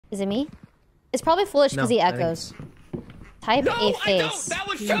Is it me? It's probably Foolish because he echoes. Type no, a face. I don't. That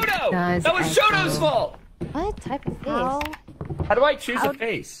was Shoto. That was Shoto's fault. What? Type a face. How do I choose a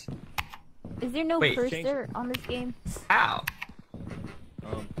face? Is there no cursor on this game? How?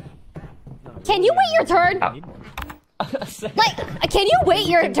 Can you wait your turn? Like, can you wait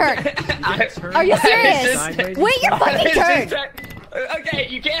your turn? Are you serious? Wait your fucking turn. Okay,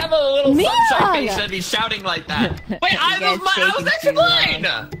 you can't have a little sunshine face and be shouting like that. Wait, I was next in line.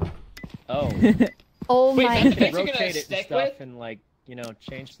 Oh. Oh my. Rotate it and stuff and like, you know,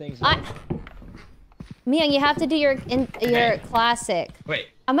 change things up. Miyoung, you have to do your classic. Wait.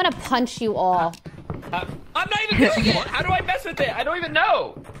 I'm gonna punch you all. I'm not even doing it. How do I mess with it? I don't even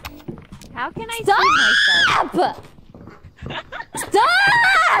know. How can I Stop!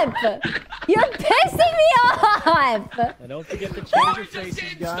 Stop! You're pissing me off! And don't forget to change your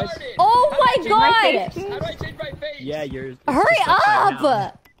faces, guys. Oh my god! How do I change my face? Yeah, you're... Hurry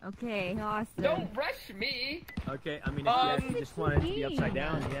up! Okay, awesome. Don't rush me. Okay, I mean, if you just want it to be upside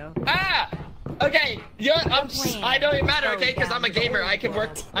down, yeah. Ah! Okay, I don't even matter, okay? Because I'm a gamer. I can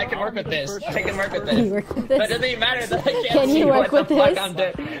work with this. I can work with this. But it doesn't even matter that I can't see what the fuck I'm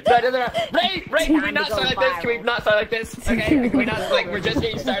doing. Ray, can we not start like this? Can we not start like this? Okay, can we not, like, we're just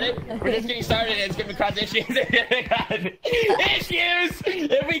getting started? We're just getting started and it's gonna cause issues. Issues!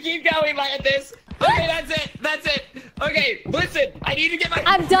 If we keep going like this. Okay, that's it. Okay, listen, I need to get my...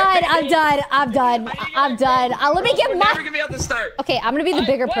 I'm done. Let me get my... We're never gonna be able to start. Okay, I'm gonna be the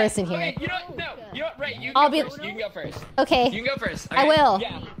bigger person here. Okay, you know what? No, you know what? Ray, you can go first. Okay. You can go first. Okay. I will.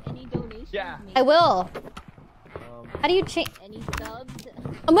 Yeah. Any donations? Yeah. I will. How do you change? Any subs?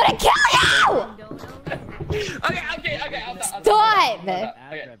 I'm gonna kill you! Okay, I'll stop. Stop!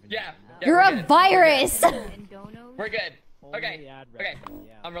 Yeah. You're a virus! We're good. Okay.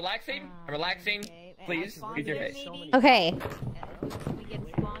 I'm relaxing. Please, use your face. Okay.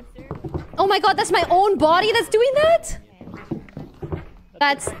 Oh my god, that's my own body that's doing that?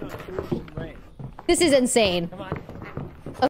 This is insane. Come on,